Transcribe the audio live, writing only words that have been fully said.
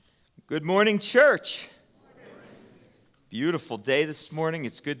Good morning, church. Beautiful day this morning.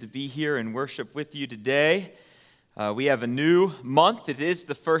 It's good to be here and worship with you today. We have a new month. It is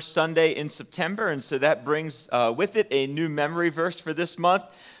the first Sunday in September, and so that brings with it a new memory verse for this month.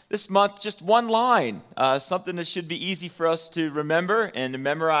 This month, just one line, something that should be easy for us to remember and to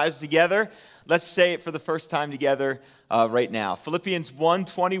memorize together. Let's say it for the first time together right now. Philippians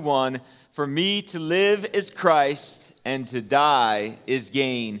 1:21, "For me to live is Christ, and to die is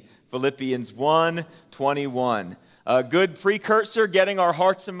gain." Philippians 1:21. A good precursor, getting our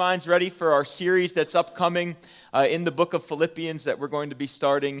hearts and minds ready for our series that's upcoming in the book of Philippians that we're going to be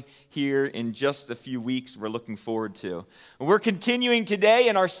starting here in just a few weeks. We're looking forward to. We're continuing today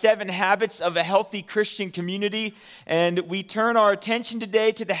in our 7 habits of a healthy Christian community, and we turn our attention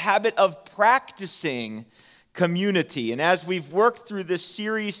today to the habit of practicing community. And as we've worked through this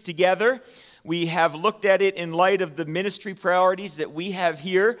series together, we have looked at it in light of the ministry priorities that we have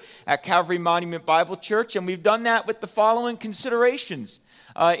here at Calvary Monument Bible Church, and we've done that with the following considerations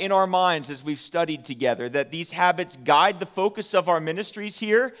in our minds as we've studied together, that these habits guide the focus of our ministries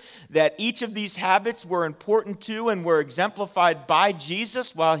here, that each of these habits were important to and were exemplified by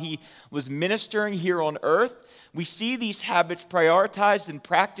Jesus while he was ministering here on earth. We see these habits prioritized and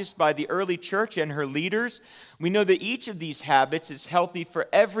practiced by the early church and her leaders. We know that each of these habits is healthy for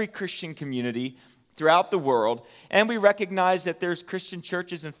every Christian community throughout the world, and we recognize that there's Christian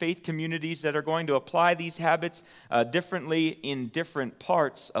churches and faith communities that are going to apply these habits differently in different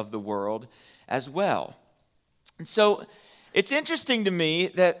parts of the world as well. And so it's interesting to me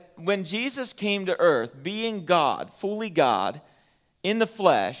that when Jesus came to earth, being God, fully God, in the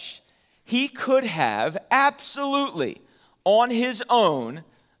flesh, he could have absolutely, on his own,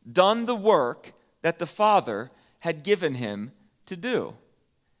 done the work that the Father had given him to do.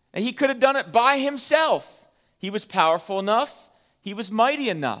 And he could have done it by himself. He was powerful enough. He was mighty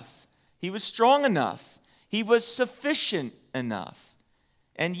enough. He was strong enough. He was sufficient enough.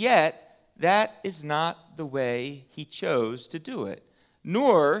 And yet, that is not the way he chose to do it.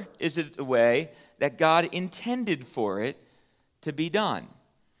 Nor is it the way that God intended for it to be done.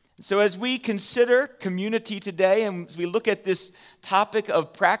 So as we consider community today, and as we look at this topic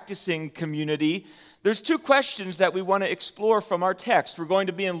of practicing community, there's 2 questions that we want to explore from our text. We're going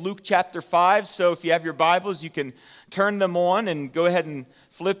to be in Luke chapter 5, so if you have your Bibles, you can turn them on and go ahead and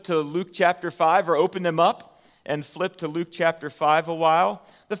flip to Luke chapter 5, or open them up and flip to Luke chapter 5 a while.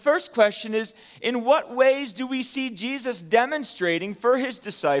 The first question is, in what ways do we see Jesus demonstrating for his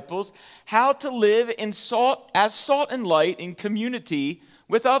disciples how to live as salt and light in community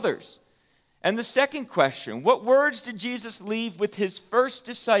with others? And the second question, what words did Jesus leave with his first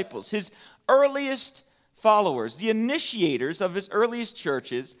disciples, his earliest followers, the initiators of his earliest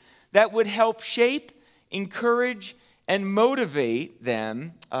churches, that would help shape, encourage, and motivate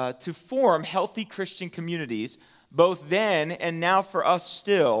them to form healthy Christian communities, both then and now for us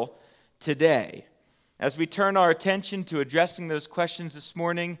still today? As we turn our attention to addressing those questions this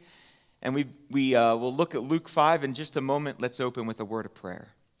morning, and we will look at Luke 5 in just a moment, let's open with a word of prayer.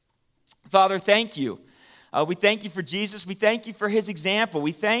 Father, thank you. We thank you for Jesus. We thank you for his example.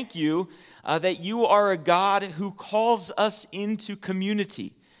 We thank you that you are a God who calls us into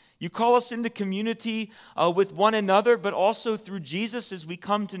community. You call us into community with one another, but also through Jesus, as we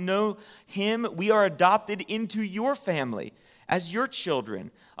come to know him, we are adopted into your family as your children,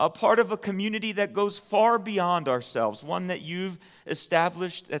 a part of a community that goes far beyond ourselves, one that you've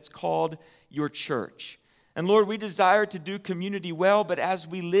established that's called your church. And Lord, we desire to do community well, but as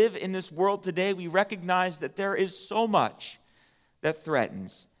we live in this world today, we recognize that there is so much that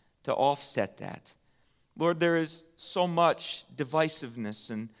threatens to offset that. Lord, there is so much divisiveness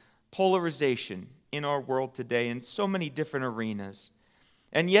and polarization in our world today in so many different arenas.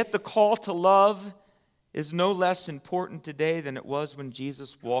 And yet the call to love is no less important today than it was when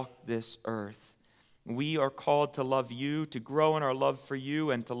Jesus walked this earth. We are called to love you, to grow in our love for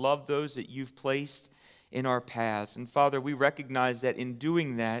you, and to love those that you've placed in our paths. And Father, we recognize that in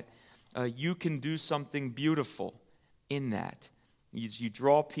doing that, you can do something beautiful in that. You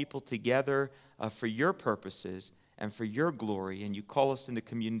draw people together for your purposes and for your glory, and you call us into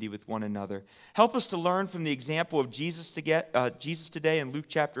community with one another. Help us to learn from the example of Jesus today in Luke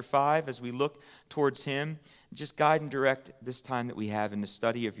chapter 5 as we look towards him. Just guide and direct this time that we have in the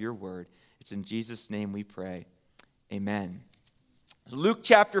study of your word. It's in Jesus' name we pray. Amen. Luke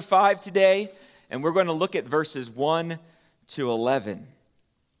chapter 5 today, and we're going to look at verses 1 to 11.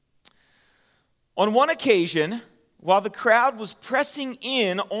 On one occasion, while the crowd was pressing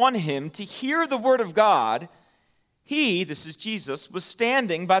in on him to hear the word of God, he, this is Jesus, was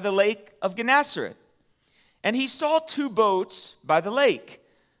standing by the lake of Gennesaret. And he saw 2 boats by the lake.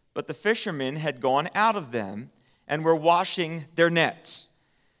 but the fishermen had gone out of them and were washing their nets.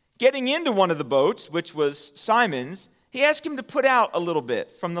 Getting into one of the boats, which was Simon's, he asked him to put out a little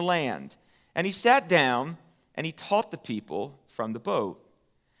bit from the land. And he sat down and he taught the people from the boat.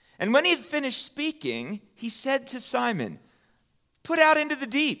 And when he had finished speaking, he said to Simon, "Put out into the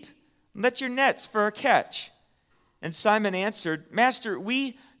deep and let your nets for a catch." And Simon answered, "Master,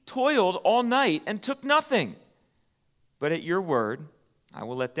 we toiled all night and took nothing. But at your word, I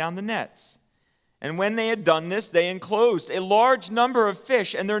will let down the nets." And when they had done this, they enclosed a large number of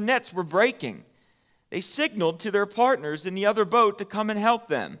fish, and their nets were breaking. They signaled to their partners in the other boat to come and help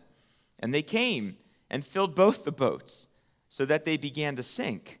them. And they came and filled both the boats, so that they began to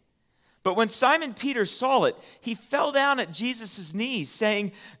sink. But when Simon Peter saw it, he fell down at Jesus' knees,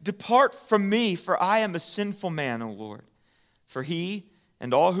 saying, "Depart from me, for I am a sinful man, O Lord." For he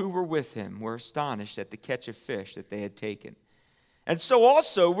and all who were with him were astonished at the catch of fish that they had taken. And so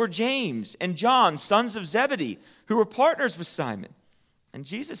also were James and John, sons of Zebedee, who were partners with Simon. And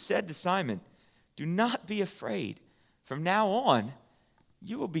Jesus said to Simon, "Do not be afraid. From now on,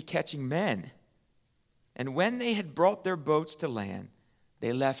 you will be catching men." And when they had brought their boats to land,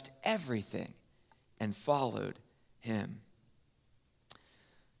 they left everything and followed him.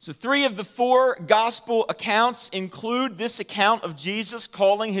 So 3 of the 4 gospel accounts include this account of Jesus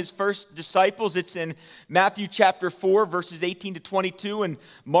calling his first disciples. It's in Matthew chapter 4, verses 18 to 22, and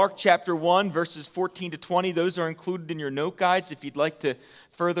Mark chapter 1, verses 14 to 20. Those are included in your note guides if you'd like to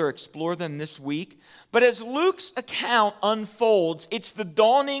further explore them this week. But as Luke's account unfolds, it's the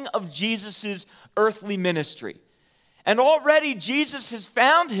dawning of Jesus' earthly ministry. And already Jesus has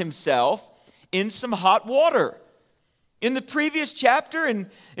found himself in some hot water. In the previous chapter,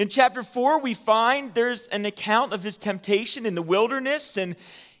 in chapter 4, we find there's an account of his temptation in the wilderness and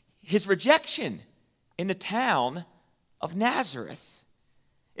his rejection in the town of Nazareth.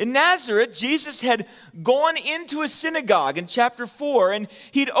 In Nazareth, Jesus had gone into a synagogue in chapter 4, and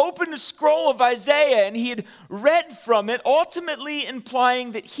he'd opened a scroll of Isaiah, and he had read from it, ultimately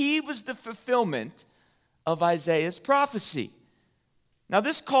implying that he was the fulfillment of Isaiah's prophecy. Now,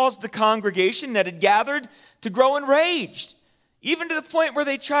 this caused the congregation that had gathered to grow enraged, even to the point where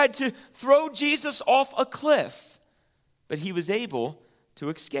they tried to throw Jesus off a cliff, but he was able to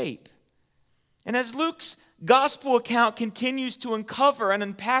escape. And as Luke's gospel account continues to uncover and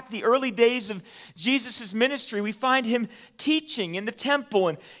unpack the early days of Jesus' ministry, we find him teaching in the temple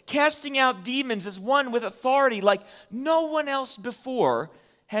and casting out demons as one with authority like no one else before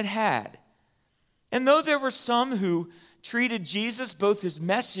had. And though there were some who treated Jesus, both his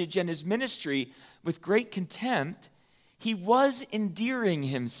message and his ministry, with great contempt, he was endearing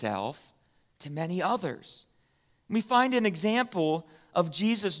himself to many others. We find an example of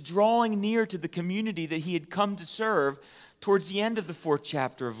Jesus drawing near to the community that he had come to serve towards the end of the 4th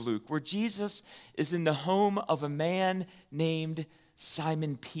chapter of Luke, where Jesus is in the home of a man named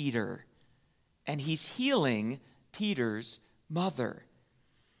Simon Peter, and he's healing Peter's mother.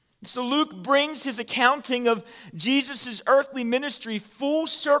 So Luke brings his accounting of Jesus' earthly ministry full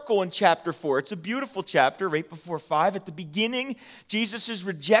circle in chapter 4. It's a beautiful chapter, right before 5. At the beginning, Jesus is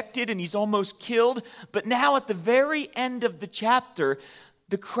rejected and he's almost killed. But now at the very end of the chapter,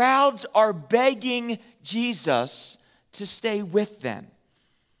 the crowds are begging Jesus to stay with them.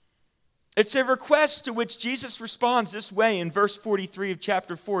 It's a request to which Jesus responds this way in verse 43 of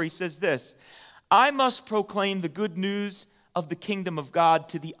chapter 4. He says this, "I must proclaim the good news of the kingdom of God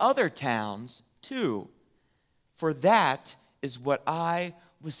to the other towns too, for that is what I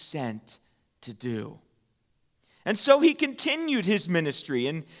was sent to do." And so he continued his ministry,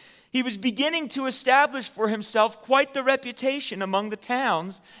 and he was beginning to establish for himself quite the reputation among the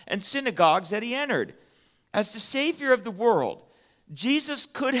towns and synagogues that he entered. As the Savior of the world, Jesus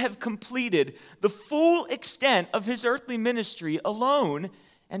could have completed the full extent of his earthly ministry alone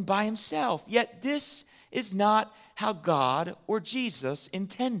and by himself. Yet this is not how God or Jesus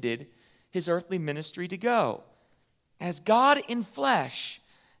intended his earthly ministry to go. As God in flesh,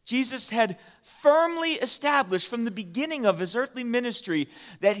 Jesus had firmly established from the beginning of his earthly ministry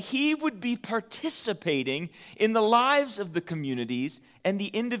that he would be participating in the lives of the communities and the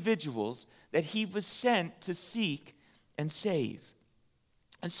individuals that he was sent to seek and save.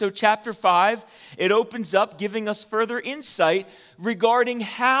 And so chapter 5, it opens up giving us further insight regarding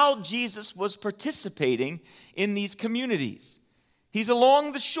how Jesus was participating in these communities. He's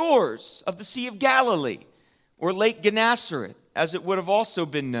along the shores of the Sea of Galilee, or Lake Gennesaret, as it would have also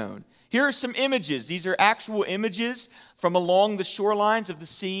been known. Here are some images. These are actual images from along the shorelines of the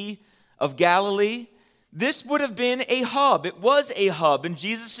Sea of Galilee. This would have been a hub. It was a hub in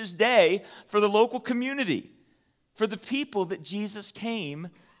Jesus' day for the local community, for the people that Jesus came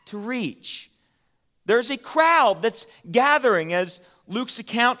to reach. There's a crowd that's gathering, as Luke's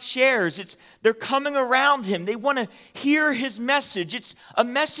account shares. They're coming around him. They want to hear his message. It's a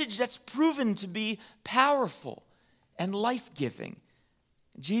message that's proven to be powerful and life-giving.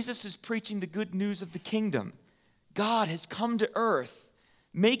 Jesus is preaching the good news of the kingdom. God has come to earth,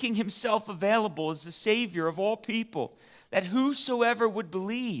 making himself available as the Savior of all people, that whosoever would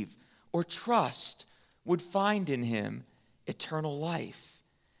believe or trust would find in him eternal life.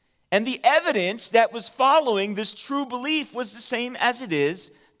 And the evidence that was following this true belief was the same as it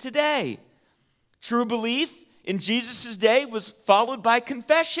is today. True belief in Jesus' day was followed by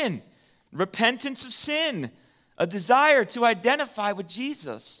confession, repentance of sin, a desire to identify with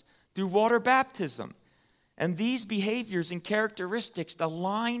Jesus through water baptism. And these behaviors and characteristics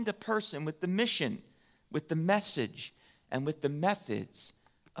aligned a person with the mission, with the message, and with the methods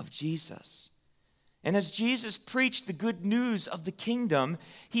of Jesus. And as Jesus preached the good news of the kingdom,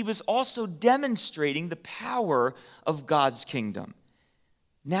 he was also demonstrating the power of God's kingdom,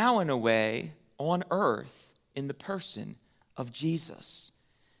 now in a way on earth in the person of Jesus.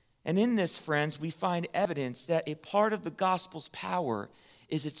 And in this, friends, we find evidence that a part of the gospel's power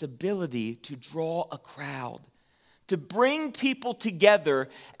is its ability to draw a crowd, to bring people together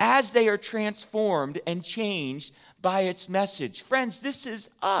as they are transformed and changed by its message. Friends, this is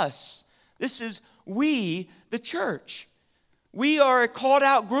us. This is we, the church. We are a called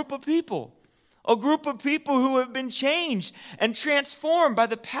out group of people, a group of people who have been changed and transformed by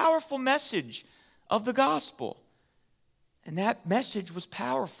the powerful message of the gospel. And that message was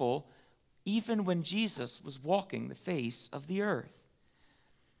powerful even when Jesus was walking the face of the earth.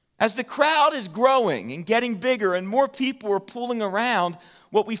 As the crowd is growing and getting bigger and more people are pulling around,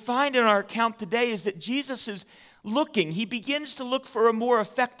 what we find in our account today is that Jesus is looking. He begins to look for a more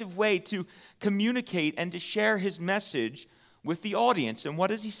effective way to communicate and to share his message with the audience. And what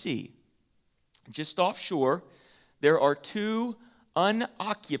does he see? Just offshore, there are 2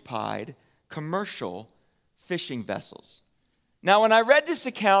 unoccupied commercial fishing vessels. Now, when I read this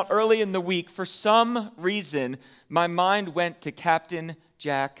account early in the week, for some reason, my mind went to Captain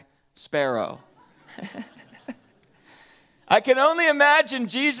Jack Sparrow. I can only imagine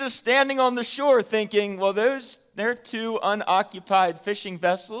Jesus standing on the shore thinking, well, they're 2 unoccupied fishing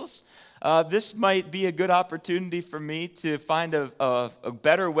vessels. This might be a good opportunity for me to find a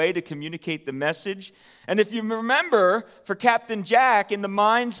better way to communicate the message. And if you remember, for Captain Jack, in the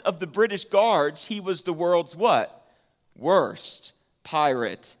minds of the British guards, he was the world's what? Worst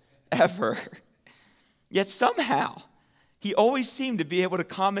pirate ever. Yet somehow, he always seemed to be able to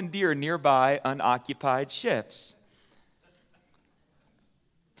commandeer nearby unoccupied ships.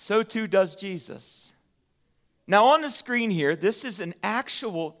 So too does Jesus. Now on the screen here, this is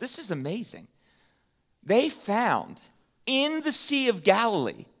amazing. They found in the Sea of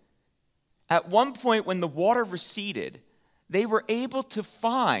Galilee, at one point when the water receded, they were able to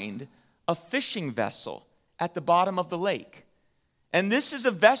find a fishing vessel at the bottom of the lake. And this is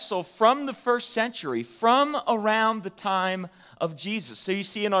a vessel from the first century, from around the time of Jesus. So you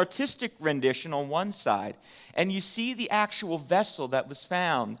see an artistic rendition on one side, and you see the actual vessel that was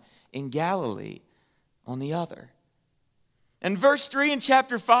found in Galilee on the other. And verse 3 in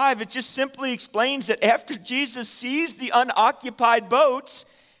chapter 5, it just simply explains that after Jesus sees the unoccupied boats,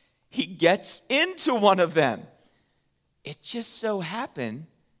 he gets into one of them. It just so happened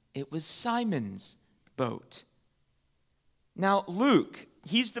it was Simon's boat. Now, Luke,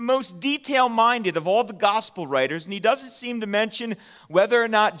 he's the most detail-minded of all the gospel writers, and he doesn't seem to mention whether or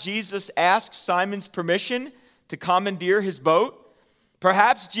not Jesus asked Simon's permission to commandeer his boat.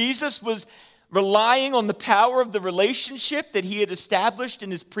 Perhaps Jesus was relying on the power of the relationship that he had established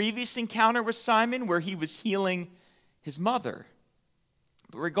in his previous encounter with Simon, where he was healing his mother.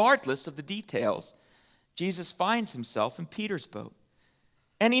 But regardless of the details, Jesus finds himself in Peter's boat.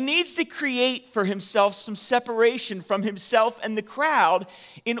 And he needs to create for himself some separation from himself and the crowd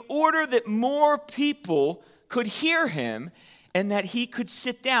in order that more people could hear him and that he could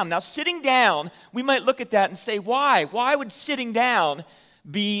sit down. Now, sitting down, we might look at that and say, why? Why would sitting down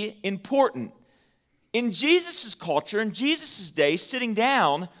be important? In Jesus' culture, in Jesus' day, sitting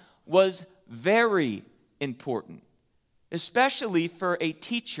down was very important, especially for a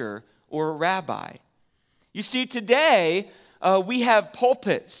teacher or a rabbi. You see, today, we have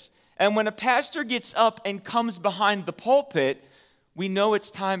pulpits, and when a pastor gets up and comes behind the pulpit, we know it's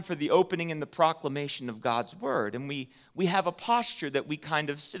time for the opening and the proclamation of God's word, and we have a posture that we kind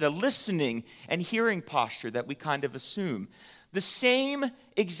of sit, a listening and hearing posture that we kind of assume. The same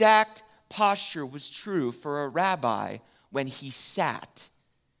exact posture was true for a rabbi when he sat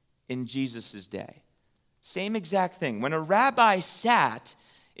in Jesus' day. Same exact thing. When a rabbi sat,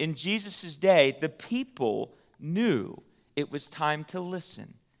 in Jesus' day, the people knew it was time to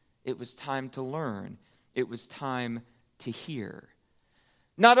listen. It was time to learn. It was time to hear.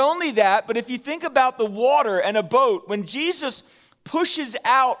 Not only that, but if you think about the water and a boat, when Jesus pushes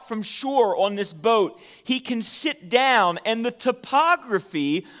out from shore on this boat, he can sit down, and the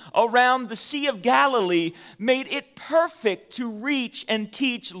topography around the Sea of Galilee made it perfect to reach and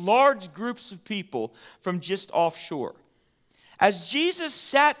teach large groups of people from just offshore. As Jesus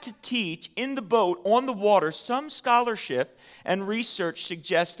sat to teach in the boat on the water, some scholarship and research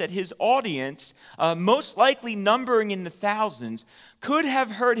suggests that his audience, most likely numbering in the thousands, could have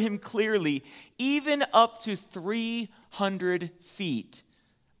heard him clearly even up to 300 feet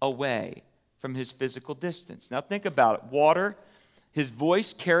away from his physical distance. Now think about it. Water, his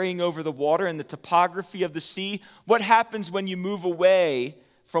voice carrying over the water and the topography of the sea. What happens when you move away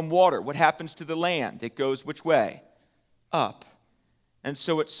from water? What happens to the land? It goes which way? Up. And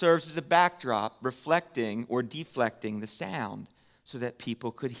so it serves as a backdrop, reflecting or deflecting the sound so that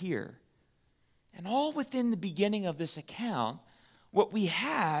people could hear. And all within the beginning of this account, what we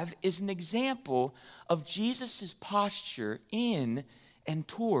have is an example of Jesus' posture in and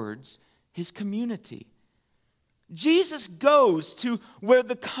towards his community. Jesus goes to where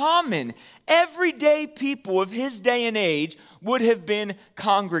the common, everyday people of his day and age would have been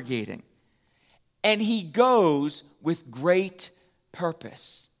congregating. And he goes with great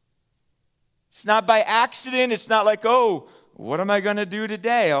purpose. It's not by accident. It's not like, oh, what am I going to do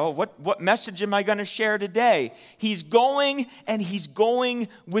today? Oh, what message am I going to share today? He's going, and he's going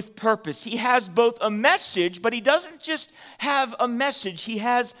with purpose. He has both a message, but he doesn't just have a message. He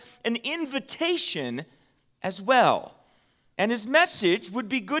has an invitation as well. And his message would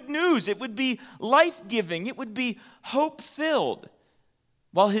be good news. It would be life-giving. It would be hope-filled.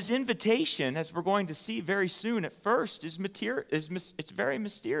 While his invitation, as we're going to see very soon at first, it's very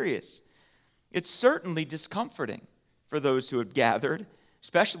mysterious. It's certainly discomforting for those who have gathered,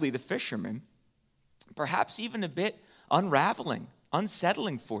 especially the fishermen, perhaps even a bit unraveling,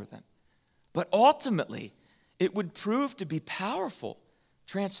 unsettling for them. But ultimately, it would prove to be powerful,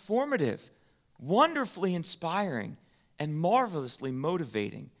 transformative, wonderfully inspiring, and marvelously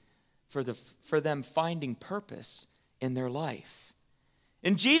motivating for them finding purpose in their life.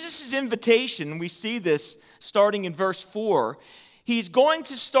 In Jesus' invitation, we see this starting in verse 4. He's going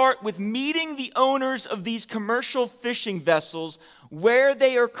to start with meeting the owners of these commercial fishing vessels where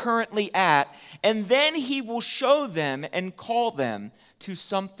they are currently at, and then he will show them and call them to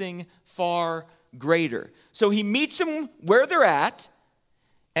something far greater. So he meets them where they're at,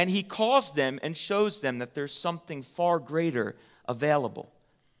 and he calls them and shows them that there's something far greater available.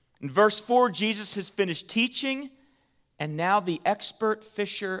 In verse 4, Jesus has finished teaching, and now the expert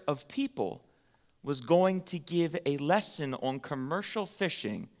fisher of people was going to give a lesson on commercial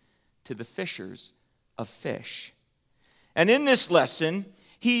fishing to the fishers of fish. And in this lesson,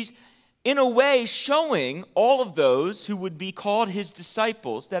 he's in a way showing all of those who would be called his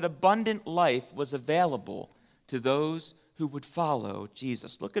disciples that abundant life was available to those who would follow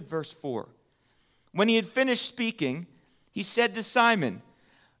Jesus. Look at verse 4. When he had finished speaking, he said to Simon,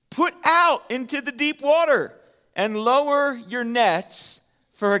 "Put out into the deep water and lower your nets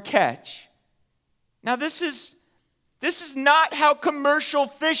for a catch." Now, this is not how commercial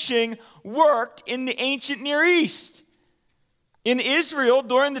fishing worked in the ancient Near East. In Israel,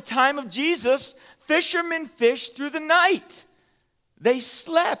 during the time of Jesus, fishermen fished through the night. They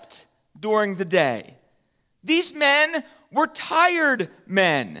slept during the day. These men were tired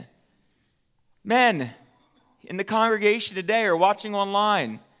men. Men in the congregation today or watching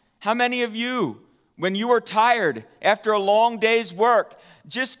online, how many of you, when you are tired after a long day's work,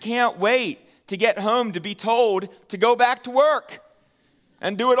 just can't wait to get home to be told to go back to work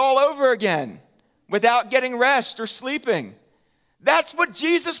and do it all over again without getting rest or sleeping? That's what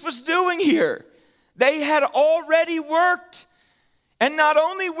Jesus was doing here. They had already worked. And not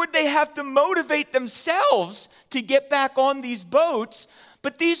only would they have to motivate themselves to get back on these boats,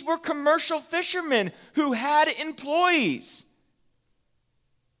 but these were commercial fishermen who had employees.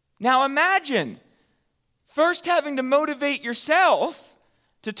 Now imagine first having to motivate yourself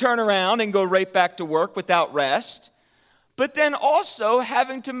to turn around and go right back to work without rest, but then also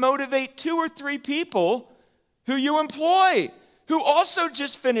having to motivate 2 or 3 people who you employ, who also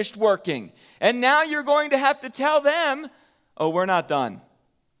just finished working. And now you're going to have to tell them, oh, we're not done.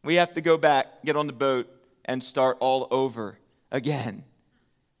 We have to go back, get on the boat, and start all over again.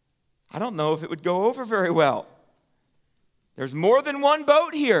 I don't know if it would go over very well. There's more than one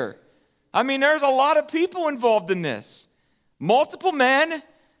boat here. I mean, there's a lot of people involved in this. Multiple men,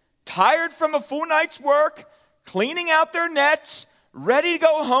 tired from a full night's work, cleaning out their nets, ready to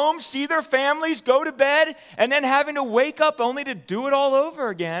go home, see their families, go to bed, and then having to wake up only to do it all over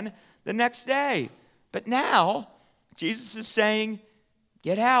again the next day. But now, Jesus is saying,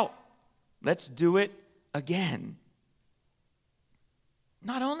 get out. Let's do it again.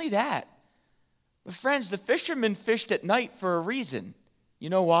 Not only that, but friends, the fishermen fished at night for a reason. You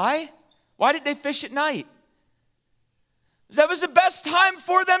know why? Why did they fish at night? That was the best time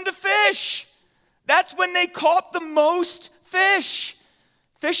for them to fish. That's when they caught the most fish.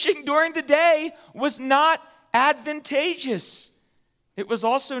 Fishing during the day was not advantageous. It was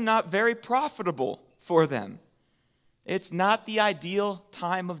also not very profitable for them. It's not the ideal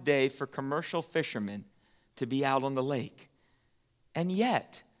time of day for commercial fishermen to be out on the lake. And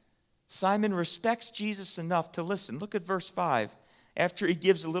yet, Simon respects Jesus enough to listen. Look at verse 5. After he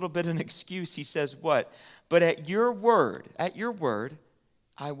gives a little bit of an excuse, he says what? But at your word,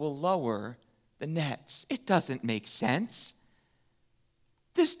 I will lower the nets. It doesn't make sense.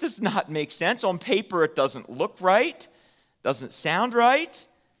 This does not make sense. On paper, it doesn't look right, doesn't sound right.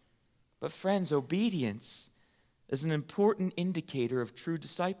 But friends, obedience is an important indicator of true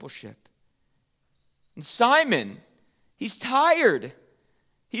discipleship. And Simon, he's tired.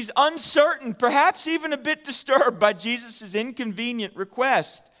 He's uncertain, perhaps even a bit disturbed by Jesus' inconvenient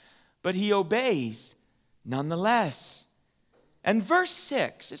request, but he obeys nonetheless. And verse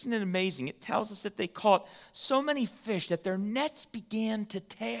 6, isn't it amazing? It tells us that they caught so many fish that their nets began to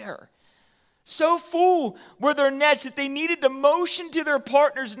tear. So full were their nets that they needed to motion to their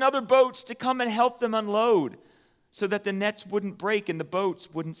partners in other boats to come and help them unload so that the nets wouldn't break and the boats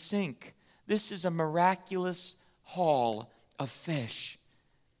wouldn't sink. This is a miraculous haul of fish.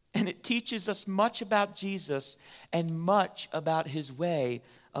 And it teaches us much about Jesus and much about his way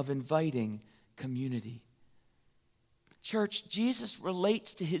of inviting community. Church, Jesus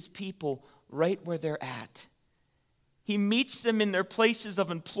relates to his people right where they're at. He meets them in their places of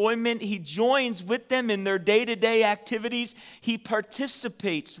employment. He joins with them in their day-to-day activities. He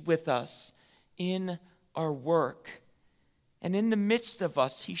participates with us in our work. And in the midst of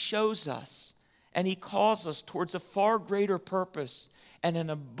us, he shows us and he calls us towards a far greater purpose and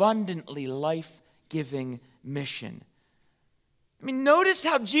an abundantly life-giving mission. I mean, notice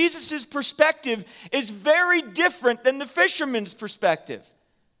how Jesus' perspective is very different than the fisherman's perspective.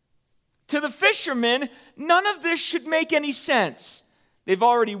 To the fishermen, none of this should make any sense. They've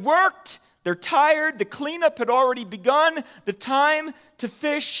already worked, they're tired, the cleanup had already begun, the time to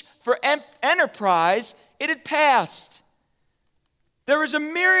fish for enterprise, it had passed. There was a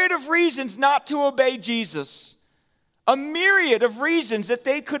myriad of reasons not to obey Jesus. A myriad of reasons that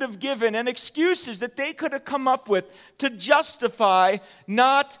they could have given and excuses that they could have come up with to justify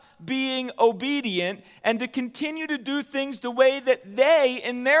not being obedient and to continue to do things the way that they,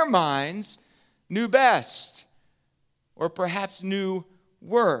 in their minds, knew best or perhaps knew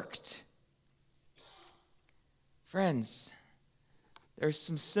worked. Friends, there's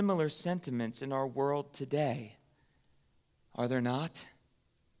some similar sentiments in our world today, are there not?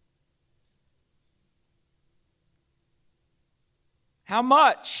 How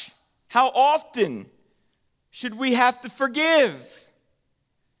much? How often should we have to forgive?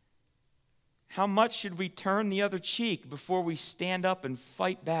 How much should we turn the other cheek before we stand up and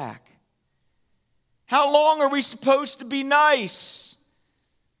fight back? How long are we supposed to be nice?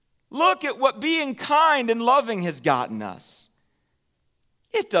 Look at what being kind and loving has gotten us.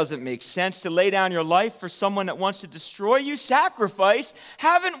 It doesn't make sense to lay down your life for someone that wants to destroy you. Sacrifice.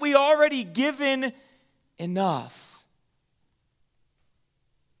 Haven't we already given enough?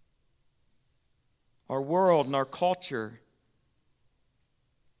 Our world and our culture,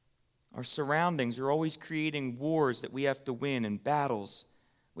 our surroundings are always creating wars that we have to win and battles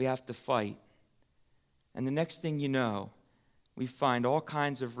we have to fight. And the next thing you know, we find all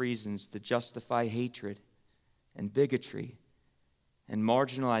kinds of reasons to justify hatred and bigotry and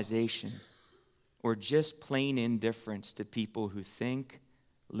marginalization or just plain indifference to people who think,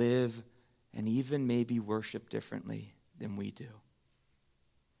 live, and even maybe worship differently than we do.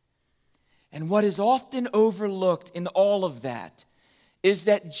 And what is often overlooked in all of that is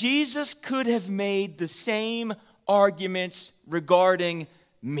that Jesus could have made the same arguments regarding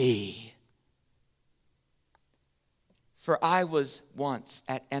me. For I was once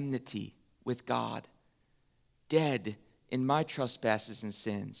at enmity with God, dead in my trespasses and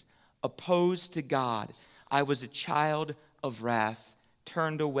sins, opposed to God. I was a child of wrath,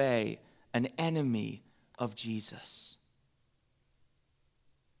 turned away, an enemy of Jesus.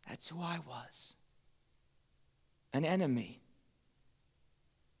 That's who I was. An enemy.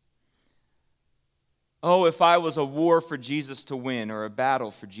 Oh, if I was a war for Jesus to win or a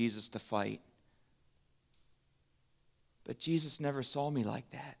battle for Jesus to fight. But Jesus never saw me like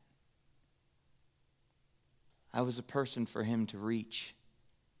that. I was a person for him to reach,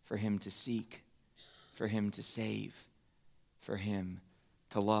 for him to seek, for him to save, for him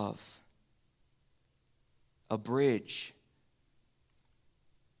to love. A bridge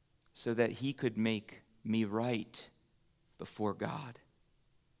so that he could make me right before God.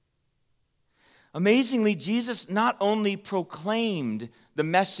 Amazingly, Jesus not only proclaimed the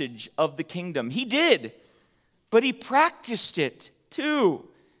message of the kingdom, he did, but he practiced it too.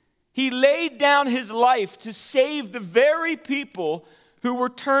 He laid down his life to save the very people who were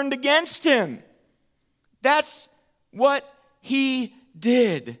turned against him. That's what he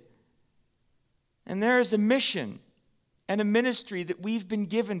did. And there is a mission and a ministry that we've been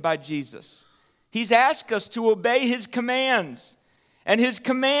given by Jesus. He's asked us to obey his commands. And his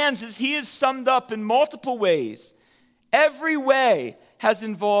commands, as he is summed up in multiple ways, every way has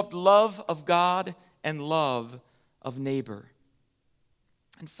involved love of God and love of neighbor.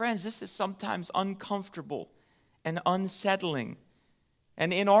 And friends, this is sometimes uncomfortable and unsettling.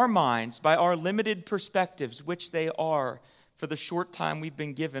 And in our minds, by our limited perspectives, which they are for the short time we've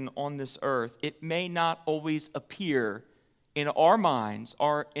been given on this earth, it may not always appear in our minds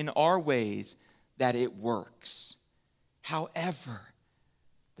or in our ways that it works. However,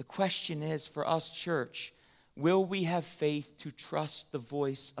 the question is for us, church, will we have faith to trust the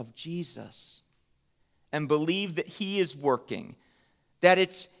voice of Jesus and believe that he is working, that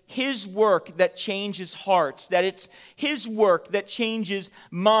it's his work that changes hearts, that it's his work that changes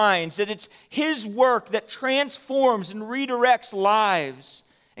minds, that it's his work that transforms and redirects lives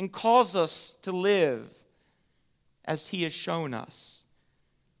and calls us to live as he has shown us?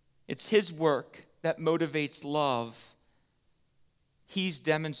 It's his work that motivates love. He's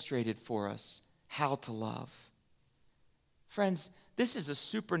demonstrated for us how to love. Friends, this is a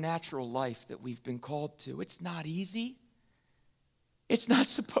supernatural life that we've been called to. It's not easy. It's not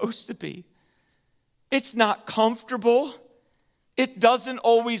supposed to be. It's not comfortable. It doesn't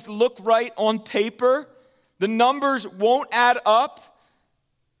always look right on paper. The numbers won't add up.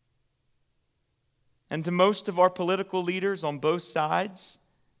 And to most of our political leaders on both sides,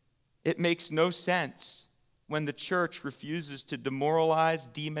 it makes no sense when the church refuses to demoralize,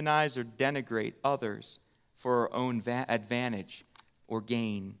 demonize, or denigrate others for our own advantage or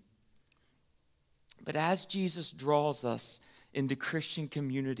gain. But as Jesus draws us into Christian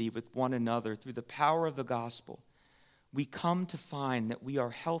community with one another through the power of the gospel, we come to find that we are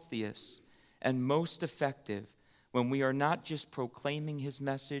healthiest and most effective when we are not just proclaiming his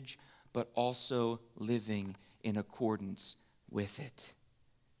message, but also living in accordance with it.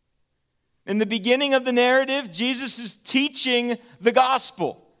 In the beginning of the narrative, Jesus is teaching the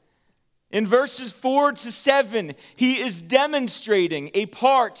gospel. In verses 4 to 7, he is demonstrating a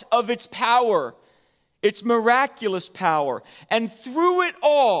part of its power, its miraculous power. And through it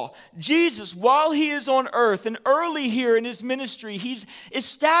all, Jesus, while he is on earth and early here in his ministry, he's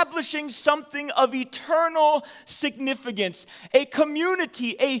establishing something of eternal significance, a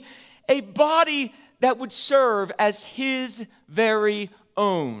community, a body that would serve as his very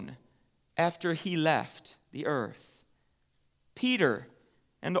own after he left the earth. Peter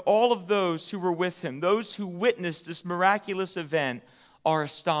and all of those who were with him, those who witnessed this miraculous event, are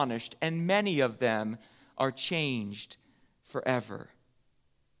astonished, and many of them are changed forever.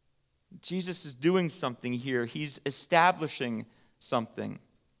 Jesus is doing something here. He's establishing something.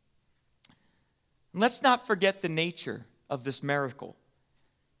 And let's not forget the nature of this miracle.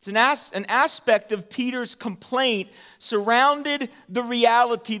 It's an aspect of Peter's complaint surrounded the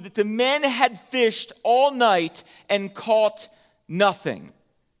reality that the men had fished all night and caught nothing.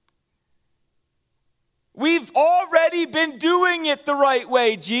 We've already been doing it the right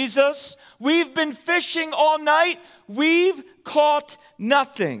way, Jesus. We've been fishing all night. We've caught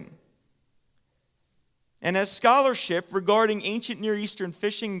nothing. And as scholarship regarding ancient Near Eastern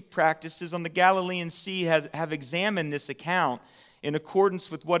fishing practices on the Galilean Sea have examined this account, in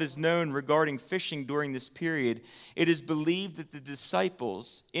accordance with what is known regarding fishing during this period, it is believed that the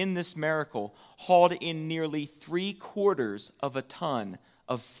disciples in this miracle hauled in nearly 3/4 of a ton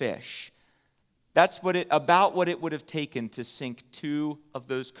of fish. That's about what it would have taken to sink 2 of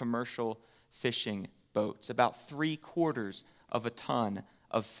those commercial fishing boats, about 3/4 of a ton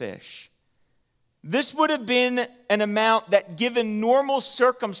of fish. This would have been an amount that, given normal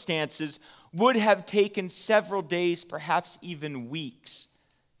circumstances, would have taken several days, perhaps even weeks,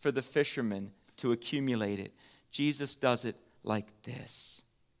 for the fishermen to accumulate it. Jesus does it like this.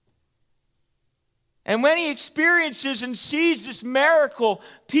 And when he experiences and sees this miracle,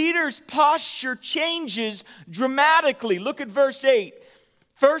 Peter's posture changes dramatically. Look at verse 8.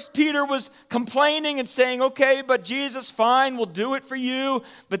 First, Peter was complaining and saying, okay, but Jesus, fine, we'll do it for you.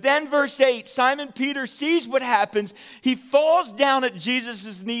 But then verse 8, Simon Peter sees what happens. He falls down at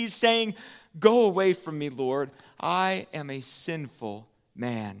Jesus' knees saying, go away from me, Lord. I am a sinful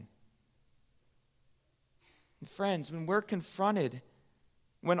man. And friends, when we're confronted,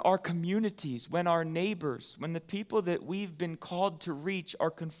 when our communities, when our neighbors, when the people that we've been called to reach are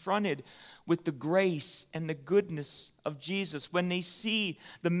confronted with the grace and the goodness of Jesus, when they see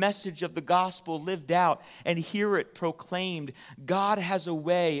the message of the gospel lived out and hear it proclaimed, God has a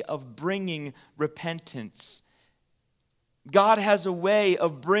way of bringing repentance. God has a way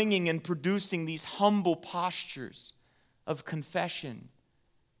of bringing and producing these humble postures of confession,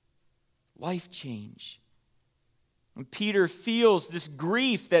 life change. And Peter feels this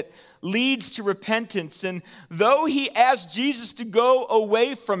grief that leads to repentance. And though he asks Jesus to go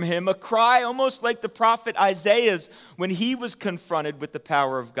away from him, a cry almost like the prophet Isaiah's when he was confronted with the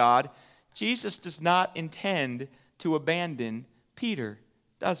power of God, Jesus does not intend to abandon Peter,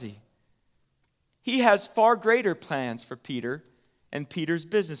 does he? He has far greater plans for Peter and Peter's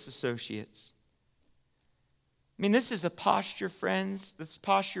business associates. I mean, this is a posture, friends. This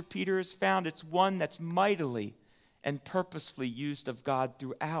posture Peter has found. It's one that's mightily and purposefully used of God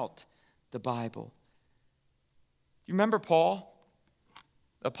throughout the Bible. You remember Paul,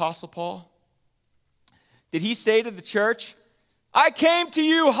 the Apostle Paul? Did he say to the church, I came to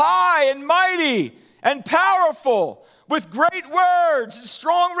you high and mighty and powerful with great words and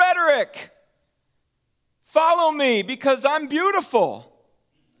strong rhetoric. Follow me because I'm beautiful.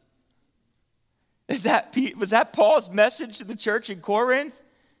 Was that Paul's message to the church in Corinth?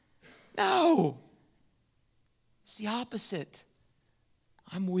 No. It's the opposite.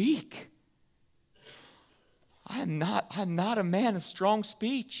 I'm weak. I'm not a man of strong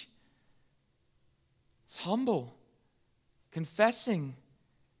speech. It's humble, confessing,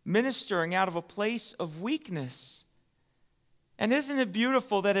 ministering out of a place of weakness. And isn't it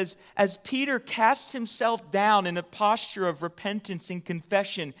beautiful that as Peter casts himself down in a posture of repentance and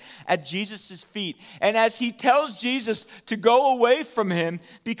confession at Jesus' feet, and as he tells Jesus to go away from him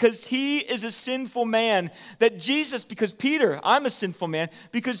because he is a sinful man, that Jesus, because Peter, I'm a sinful man,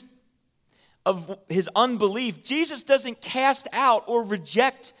 because of his unbelief, Jesus doesn't cast out or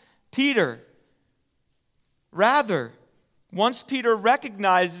reject Peter. Rather, once Peter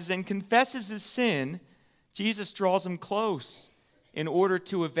recognizes and confesses his sin, Jesus draws him close in order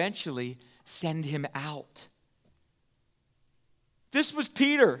to eventually send him out. This was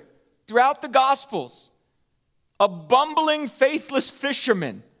Peter throughout the Gospels, a bumbling, faithless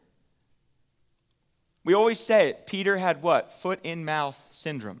fisherman. We always say it. Peter had what? Foot in mouth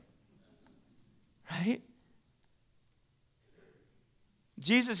syndrome. Right?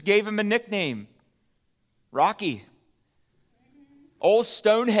 Jesus gave him a nickname, Rocky, Old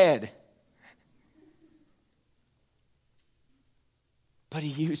Stonehead. But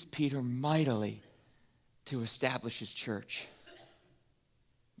he used Peter mightily to establish his church.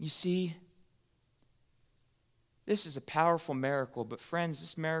 You see, this is a powerful miracle, but friends,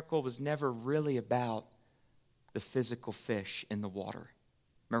 this miracle was never really about the physical fish in the water,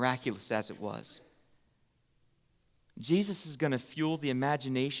 miraculous as it was. Jesus is going to fuel the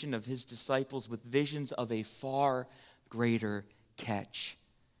imagination of his disciples with visions of a far greater catch,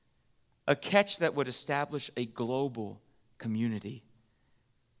 a catch that would establish a global community.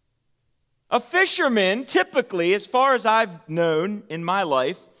 A fisherman, typically, as far as I've known in my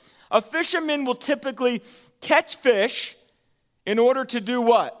life, a fisherman will typically catch fish in order to do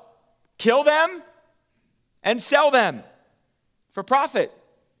what? Kill them and sell them for profit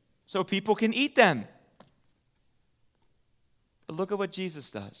so people can eat them. But look at what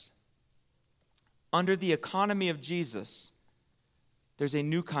Jesus does. Under the economy of Jesus, there's a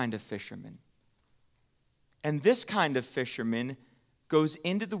new kind of fisherman. And this kind of fisherman goes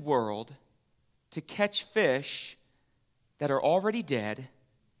into the world to catch fish that are already dead,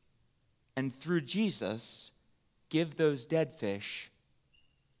 and through Jesus, give those dead fish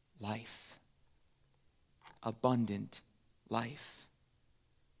life, abundant life.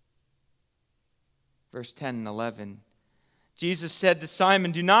 Verse 10 and 11, Jesus said to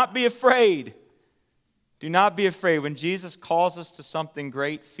Simon, do not be afraid. Do not be afraid. When Jesus calls us to something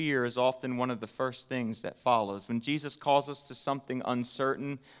great, fear is often one of the first things that follows. When Jesus calls us to something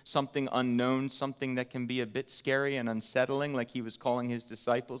uncertain, something unknown, something that can be a bit scary and unsettling, like he was calling his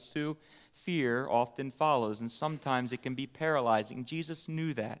disciples to, fear often follows, and sometimes it can be paralyzing. Jesus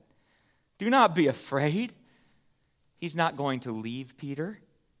knew that. Do not be afraid. He's not going to leave Peter.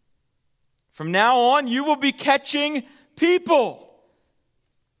 From now on, you will be catching people.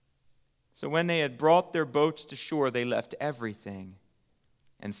 So when they had brought their boats to shore, they left everything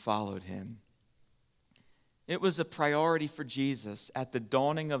and followed him. It was a priority for Jesus at the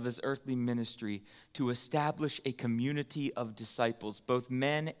dawning of his earthly ministry to establish a community of disciples, both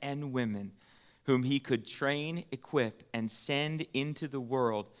men and women, whom he could train, equip, and send into the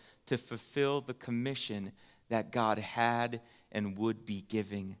world to fulfill the commission that God had and would be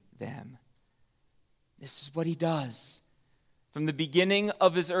giving them. This is what he does. From the beginning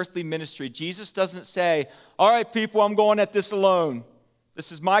of his earthly ministry, Jesus doesn't say, all right, people, I'm going at this alone.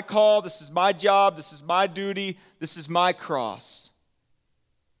 This is my call, this is my job, this is my duty, this is my cross.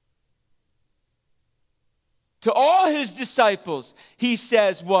 To all his disciples, he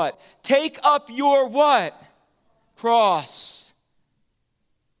says what? Take up your what? Cross.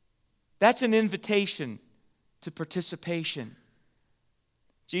 That's an invitation to participation.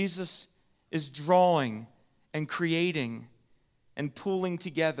 Jesus is drawing and creating and pulling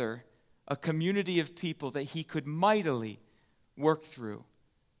together a community of people that he could mightily work through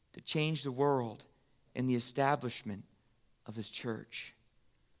to change the world in the establishment of his church.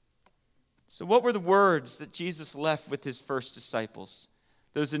 So what were the words that Jesus left with his first disciples?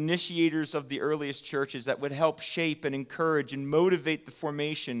 Those initiators of the earliest churches that would help shape and encourage and motivate the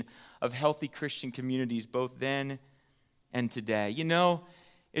formation of healthy Christian communities both then and today. You know,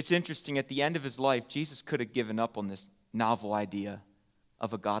 it's interesting, at the end of his life, Jesus could have given up on this novel idea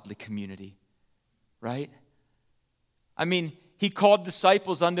of a godly community, right? I mean, he called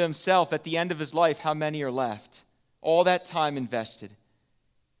disciples unto himself. At the end of his life, how many are left? All that time invested,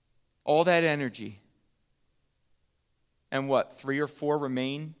 all that energy. And what, 3 or 4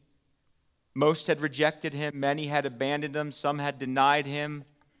 remain? Most had rejected him, many had abandoned him, some had denied him.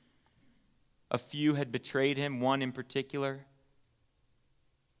 A few had betrayed him, one in particular.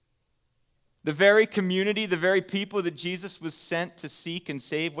 The very community, the very people that Jesus was sent to seek and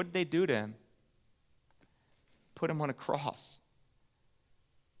save, what did they do to him? Put him on a cross.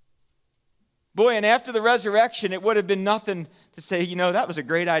 Boy, and after the resurrection, it would have been nothing to say, you know, that was a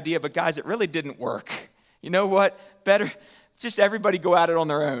great idea, but guys, it really didn't work. You know what? Better just everybody go at it on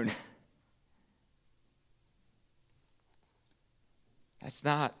their own. That's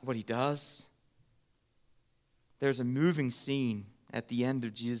not what he does. There's a moving scene at the end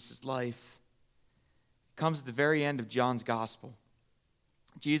of Jesus' life. It comes at the very end of John's gospel.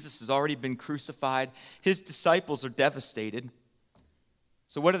 Jesus has already been crucified. His disciples are devastated.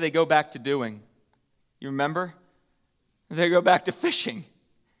 So what do they go back to doing? You remember? They go back to fishing.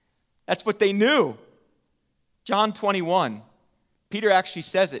 That's what they knew. John 21. Peter actually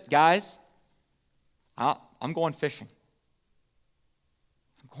says it. Guys, I'm going fishing.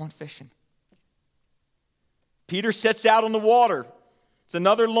 I'm going fishing. Peter sets out on the water. It's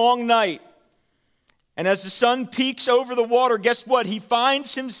another long night. And as the sun peaks over the water, guess what? He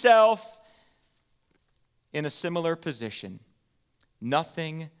finds himself in a similar position.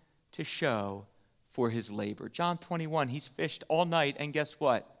 Nothing to show for his labor. John 21, he's fished all night, and guess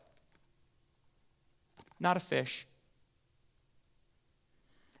what? Not a fish.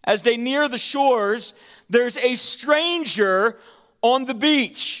 As they near the shores, there's a stranger on the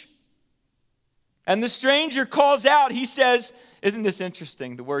beach. And the stranger calls out, he says, isn't this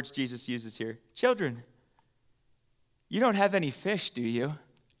interesting, the words Jesus uses here? Children, you don't have any fish, do you?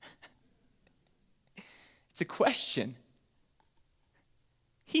 It's a question.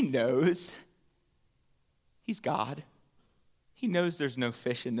 He knows. He's God. He knows there's no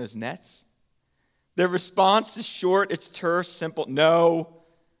fish in those nets. Their response is short, it's terse, simple. No.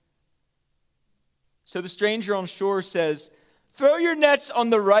 So the stranger on shore says, throw your nets on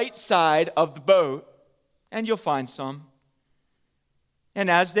the right side of the boat, and you'll find some. And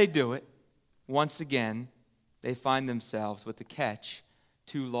as they do it, once again, they find themselves with a catch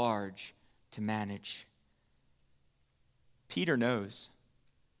too large to manage. Peter knows.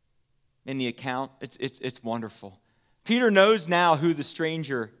 In the account, it's wonderful. Peter knows now who the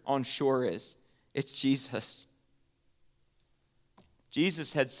stranger on shore is. It's Jesus.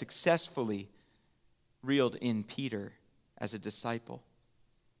 Jesus had successfully reeled in Peter as a disciple.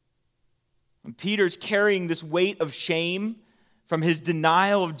 And Peter's carrying this weight of shame from his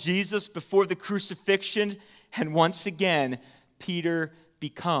denial of Jesus before the crucifixion, and once again, Peter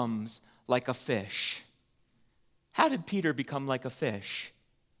becomes like a fish. How did Peter become like a fish?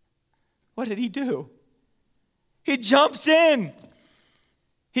 What did he do? He jumps in.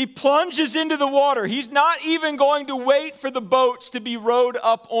 He plunges into the water. He's not even going to wait for the boats to be rowed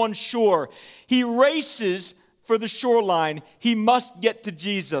up on shore. He races for the shoreline. He must get to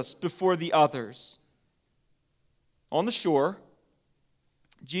Jesus before the others. On the shore,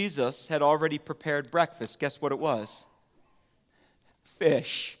 Jesus had already prepared breakfast. Guess what it was?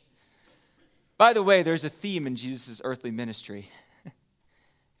 Fish. By the way, there's a theme in Jesus' earthly ministry.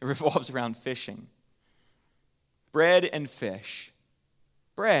 It revolves around fishing. Bread and fish.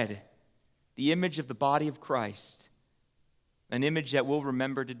 Bread, the image of the body of Christ, an image that we'll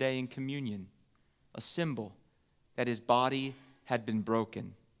remember today in communion, a symbol that his body had been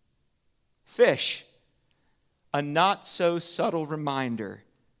broken. Fish, a not so subtle reminder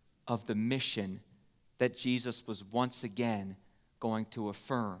of the mission that Jesus was once again going to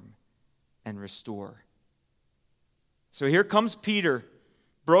affirm and restore. So here comes Peter,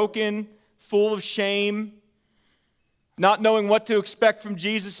 broken, full of shame, not knowing what to expect from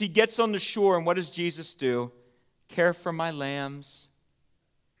Jesus. He gets on the shore, and what does Jesus do? Care for my lambs,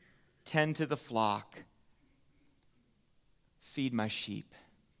 tend to the flock, feed my sheep.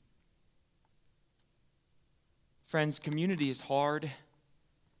 Friends, community is hard.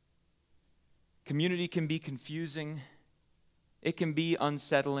 Community can be confusing. It can be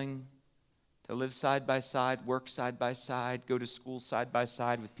unsettling to live side by side, work side by side, go to school side by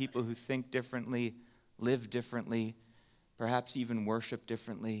side with people who think differently, live differently, perhaps even worship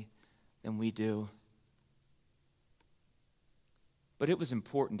differently than we do. But it was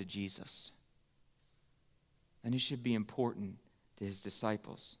important to Jesus. And it should be important to his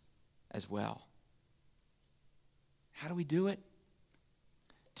disciples as well. How do we do it?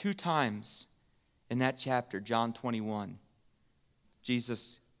 2 times in that chapter, John 21,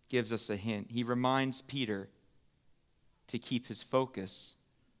 Jesus gives us a hint. He reminds Peter to keep his focus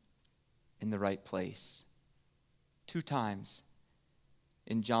in the right place. 2 times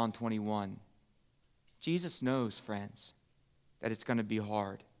in John 21. Jesus knows, friends, that it's going to be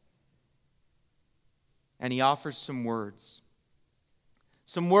hard. And he offers some words.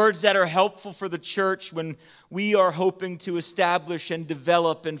 Some words that are helpful for the church when we are hoping to establish and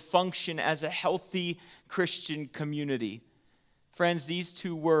develop and function as a healthy Christian community. Friends, these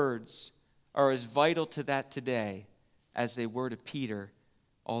 2 words are as vital to that today as they were to Peter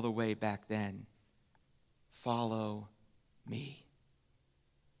all the way back then. Follow me.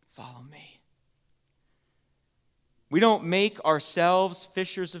 Follow me. We don't make ourselves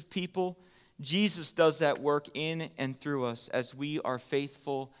fishers of people. Jesus does that work in and through us as we are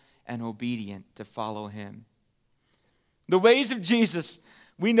faithful and obedient to follow him. The ways of Jesus,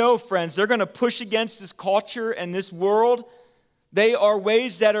 we know, friends, they're going to push against this culture and this world. They are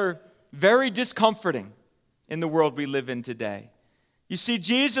ways that are very discomforting in the world we live in today. You see,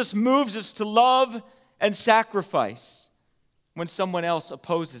 Jesus moves us to love and sacrifice when someone else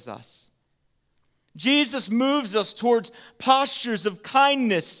opposes us. Jesus moves us towards postures of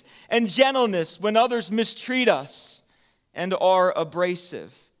kindness and gentleness when others mistreat us and are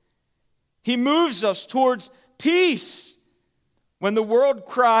abrasive. He moves us towards peace when the world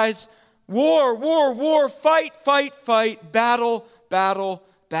cries, war, war, war, fight, fight, fight, battle, battle,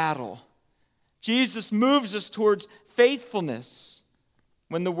 battle. Jesus moves us towards faithfulness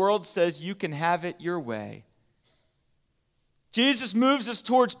when the world says you can have it your way. Jesus moves us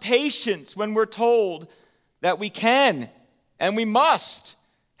towards patience when we're told that we can and we must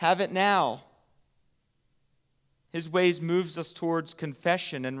have it now. His ways moves us towards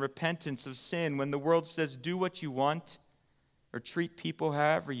confession and repentance of sin when the world says do what you want or treat people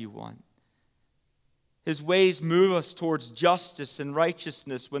however you want. His ways move us towards justice and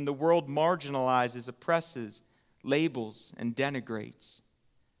righteousness when the world marginalizes, oppresses, labels, and denigrates.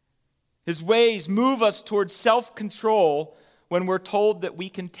 His ways move us towards self-control when we're told that we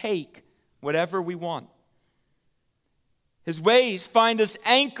can take whatever we want. His ways find us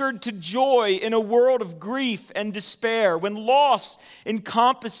anchored to joy in a world of grief and despair, when loss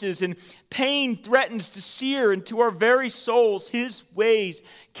encompasses and pain threatens to sear into our very souls. His ways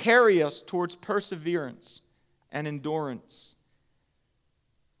carry us towards perseverance and endurance.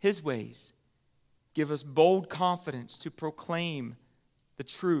 His ways give us bold confidence to proclaim the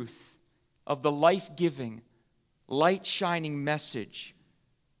truth of the life-giving, light-shining message,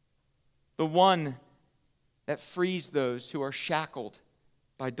 the one that frees those who are shackled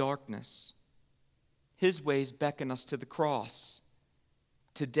by darkness. His ways beckon us to the cross,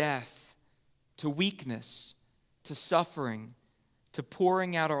 to death, to weakness, to suffering, to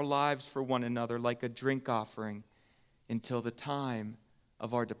pouring out our lives for one another like a drink offering until the time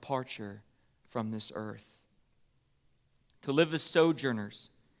of our departure from this earth. To live as sojourners,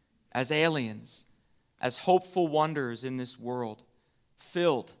 as aliens, as hopeful wanderers in this world,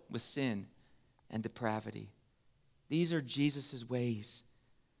 filled with sin and depravity. These are Jesus' ways.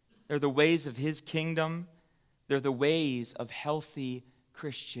 They're the ways of his kingdom. They're the ways of healthy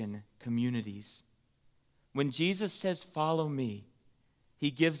Christian communities. When Jesus says, "Follow me,"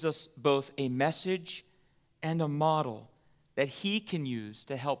 he gives us both a message and a model that he can use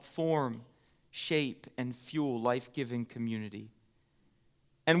to help form, shape, and fuel life-giving community.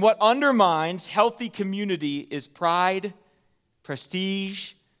 And what undermines healthy community is pride,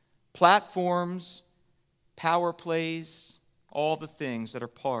 prestige, platforms, power plays, all the things that are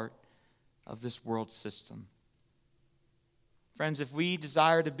part of this world system. Friends, if we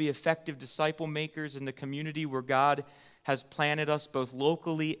desire to be effective disciple makers in the community where God has planted us both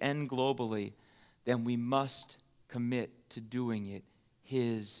locally and globally, then we must commit to doing it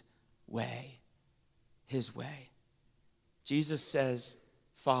His way. His way. Jesus says,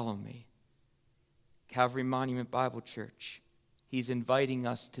 "Follow me." Calvary Monument Bible Church, He's inviting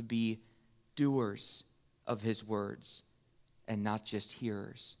us to be doers of His words and not just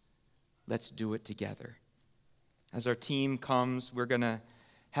hearers. Let's do it together. As our team comes, we're going to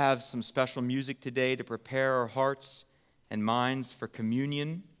have some special music today to prepare our hearts and minds for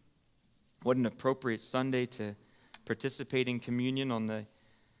communion. What an appropriate Sunday to participate in communion on the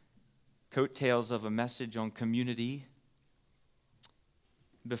coattails of a message on community.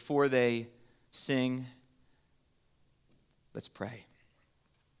 Before they sing, let's pray.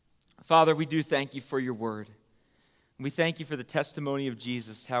 Father, we do thank you for your word. We thank you for the testimony of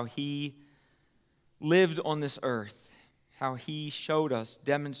Jesus, how He lived on this earth, how He showed us,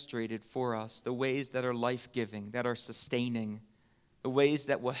 demonstrated for us the ways that are life-giving, that are sustaining, the ways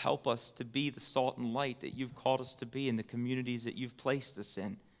that will help us to be the salt and light that you've called us to be in the communities that you've placed us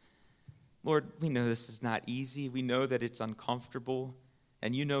in. Lord, we know this is not easy. We know that it's uncomfortable,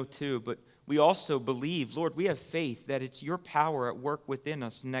 and you know too, but we also believe, Lord, we have faith that it's your power at work within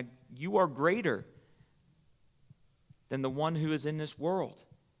us and that you are greater than the one who is in this world.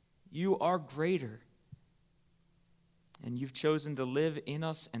 You are greater. And you've chosen to live in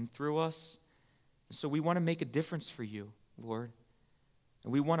us and through us. So we want to make a difference for you, Lord.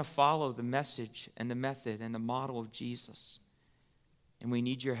 And we want to follow the message and the method and the model of Jesus. And we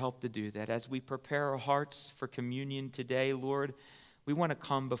need your help to do that. As we prepare our hearts for communion today, Lord, we want to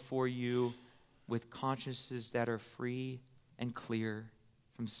come before you with consciences that are free and clear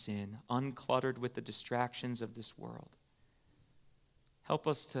from sin, uncluttered with the distractions of this world. Help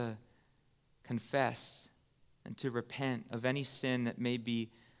us to confess and to repent of any sin that may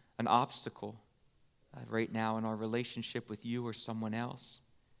be an obstacle right now in our relationship with you or someone else.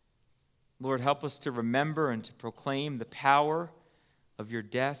 Lord, help us to remember and to proclaim the power of your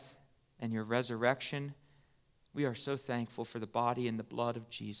death and your resurrection. We are so thankful for the body and the blood of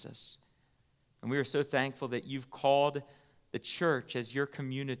Jesus. And we are so thankful that you've called the church as your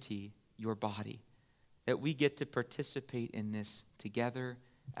community, your body, that we get to participate in this together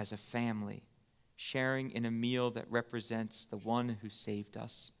as a family, sharing in a meal that represents the one who saved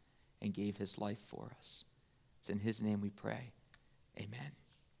us and gave his life for us. It's in his name we pray. Amen.